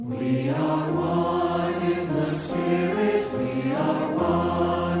We are one in the Spirit, we are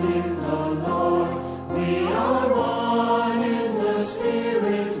one in the Lord. We are one in the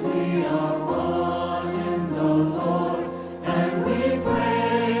Spirit, we are one in the Lord. And we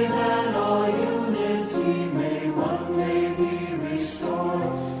pray that all unity may one day be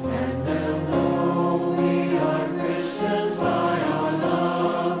restored. And they'll know we are Christians by our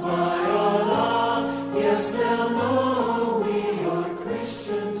love, by our love. Yes, they'll know we are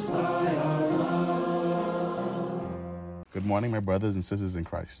Christians by our love. Good morning, my brothers and sisters in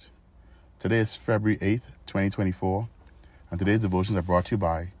Christ. Today is February 8th, 2024, and today's devotions are brought to you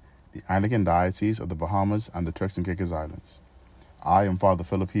by the Anglican Diocese of the Bahamas and the Turks and Caicos Islands. I am Father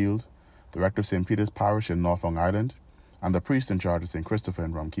Philip Heild, the rector of St. Peter's Parish in North Long Island, and the priest in charge of St. Christopher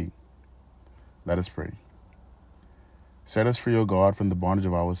in Rum Cay. Let us pray. Set us free, O God, from the bondage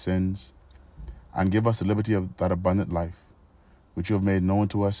of our sins, and give us the liberty of that abundant life, which you have made known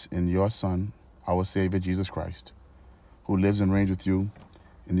to us in your Son, our Savior, Jesus Christ, who lives and reigns with you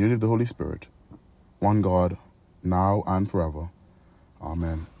in the unity of the Holy Spirit, one God, now and forever.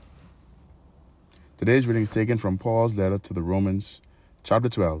 Amen. Today's reading is taken from Paul's letter to the Romans, chapter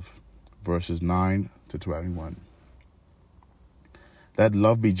 12, verses 9 to 21. Let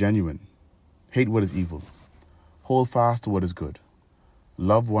love be genuine. Hate what is evil. Hold fast to what is good.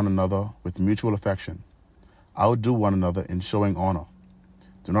 Love one another with mutual affection. Outdo one another in showing honor.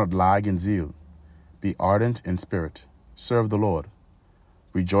 Do not lag in zeal. Be ardent in spirit. Serve the Lord.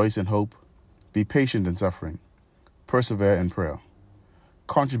 Rejoice in hope. Be patient in suffering. Persevere in prayer.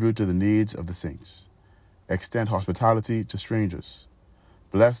 Contribute to the needs of the saints. Extend hospitality to strangers.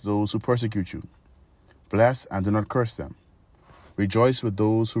 Bless those who persecute you. Bless and do not curse them. Rejoice with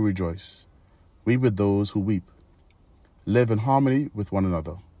those who rejoice. Weep with those who weep. Live in harmony with one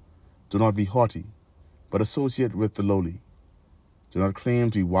another. Do not be haughty, but associate with the lowly. Do not claim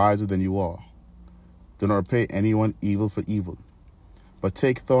to be wiser than you are. Do not repay anyone evil for evil, but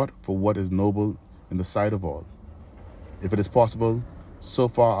take thought for what is noble in the sight of all. If it is possible, so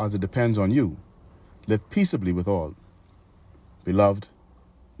far as it depends on you, live peaceably with all. Beloved,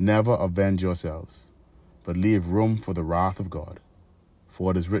 never avenge yourselves, but leave room for the wrath of God.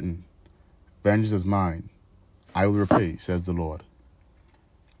 For it is written, Vengeance is mine, I will repay, says the Lord.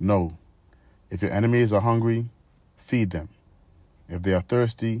 No, if your enemies are hungry, feed them. If they are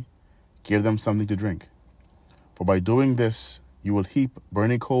thirsty, give them something to drink. For by doing this, you will heap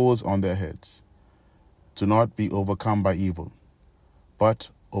burning coals on their heads. Do not be overcome by evil,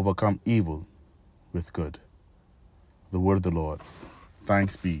 but overcome evil with good. The word of the Lord.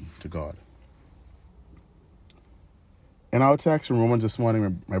 Thanks be to God. In our text from Romans this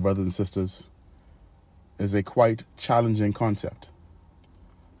morning, my brothers and sisters, is a quite challenging concept.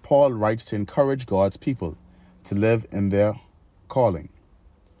 Paul writes to encourage God's people to live in their calling,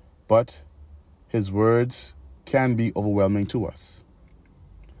 but his words can be overwhelming to us.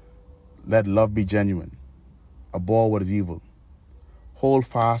 Let love be genuine. Abhor what is evil. Hold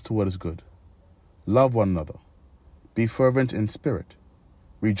fast to what is good. Love one another. Be fervent in spirit.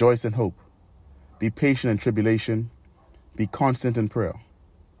 Rejoice in hope. Be patient in tribulation. Be constant in prayer.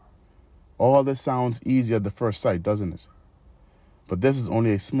 All this sounds easy at the first sight, doesn't it? But this is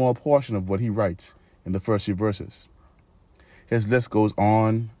only a small portion of what he writes in the first few verses. His list goes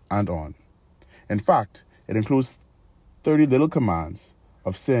on and on. In fact, it includes 30 little commands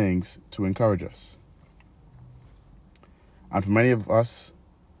of sayings to encourage us. And for many of us,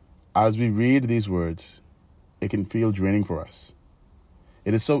 as we read these words, it can feel draining for us.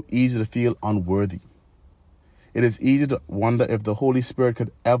 It is so easy to feel unworthy. It is easy to wonder if the Holy Spirit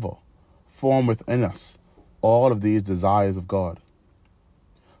could ever form within us all of these desires of God.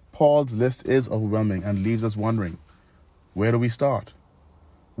 Paul's list is overwhelming and leaves us wondering, where do we start?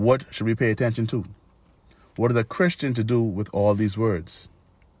 What should we pay attention to? What is a Christian to do with all these words?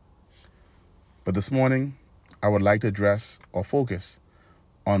 But this morning, I would like to address or focus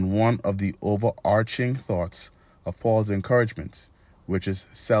on one of the overarching thoughts of Paul's encouragements, which is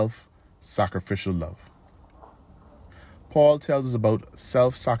self-sacrificial love. Paul tells us about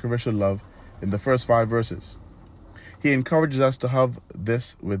self-sacrificial love in the first 5 verses. He encourages us to have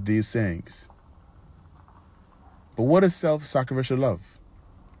this with these sayings. But what is self-sacrificial love?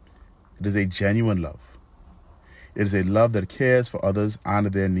 It is a genuine love. It is a love that cares for others and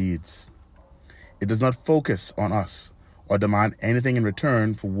their needs. It does not focus on us or demand anything in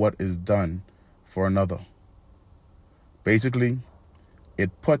return for what is done for another. Basically,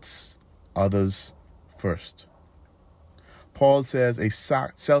 it puts others first. Paul says a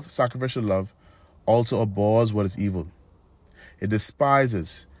self-sacrificial love also abhors what is evil. It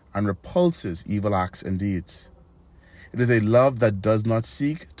despises and repulses evil acts and deeds. It is a love that does not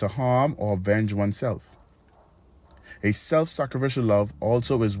seek to harm or avenge oneself. A self-sacrificial love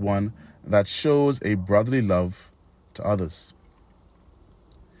also is one that shows a brotherly love to others.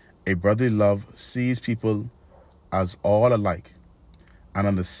 A brotherly love sees people as all alike and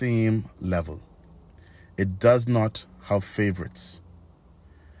on the same level. It does not have favorites.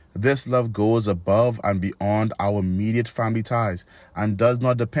 This love goes above and beyond our immediate family ties and does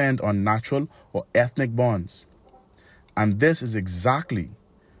not depend on natural or ethnic bonds. And this is exactly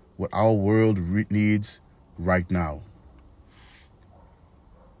what our world needs right now.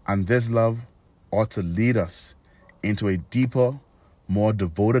 And this love ought to lead us into a deeper, more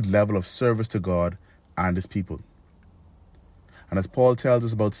devoted level of service to God and His people. And as Paul tells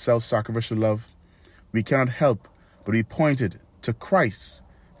us about self-sacrificial love, we cannot help but be pointed to Christ's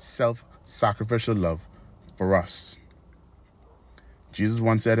self-sacrificial love for us. Jesus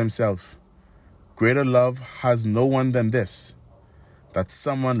once said himself, "Greater love has no one than this, that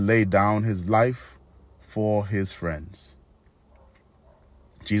someone lay down his life for his friends."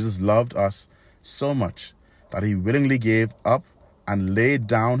 Jesus loved us so much that He willingly gave up and laid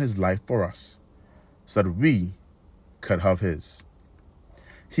down His life for us so that we could have His.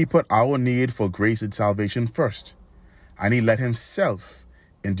 He put our need for grace and salvation first, and He let Himself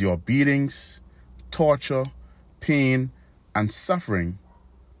endure beatings, torture, pain, and suffering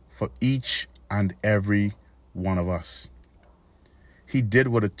for each and every one of us. He did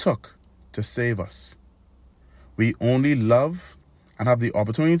what it took to save us. We only love and have the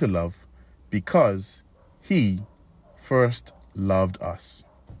opportunity to love because He first loved us.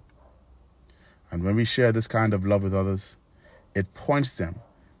 And when we share this kind of love with others, it points them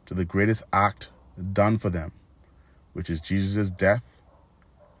to the greatest act done for them, which is Jesus' death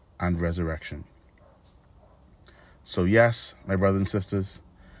and resurrection. So yes, my brothers and sisters,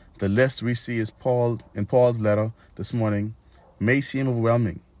 the list we see in Paul's letter this morning may seem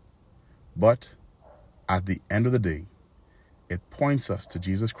overwhelming, but at the end of the day, it points us to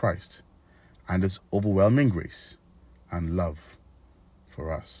Jesus Christ and His overwhelming grace and love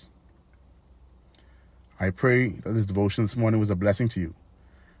for us. I pray that this devotion this morning was a blessing to you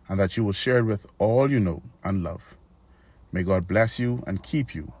and that you will share it with all you know and love. May God bless you and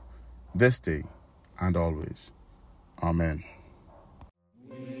keep you this day and always. Amen.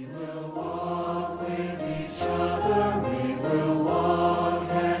 We will walk with each other. We will walk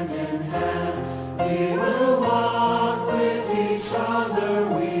hand in hand. We will walk with each other.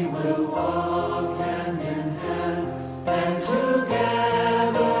 We will walk hand in hand. And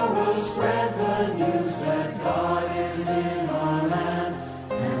together we'll spread the news that God is in our land.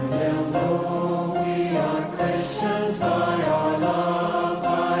 And they'll know we are Christians by our love,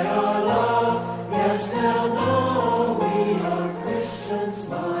 by our love. Yes, they'll know we are Christians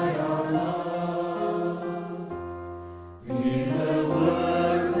by our love. We will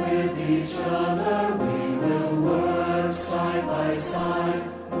work with each other. We will work side by side.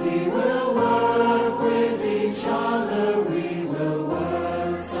 We will work with each other. We will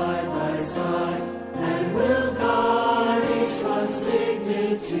work side by side. And we'll guard each one's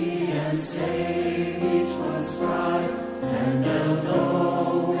dignity and say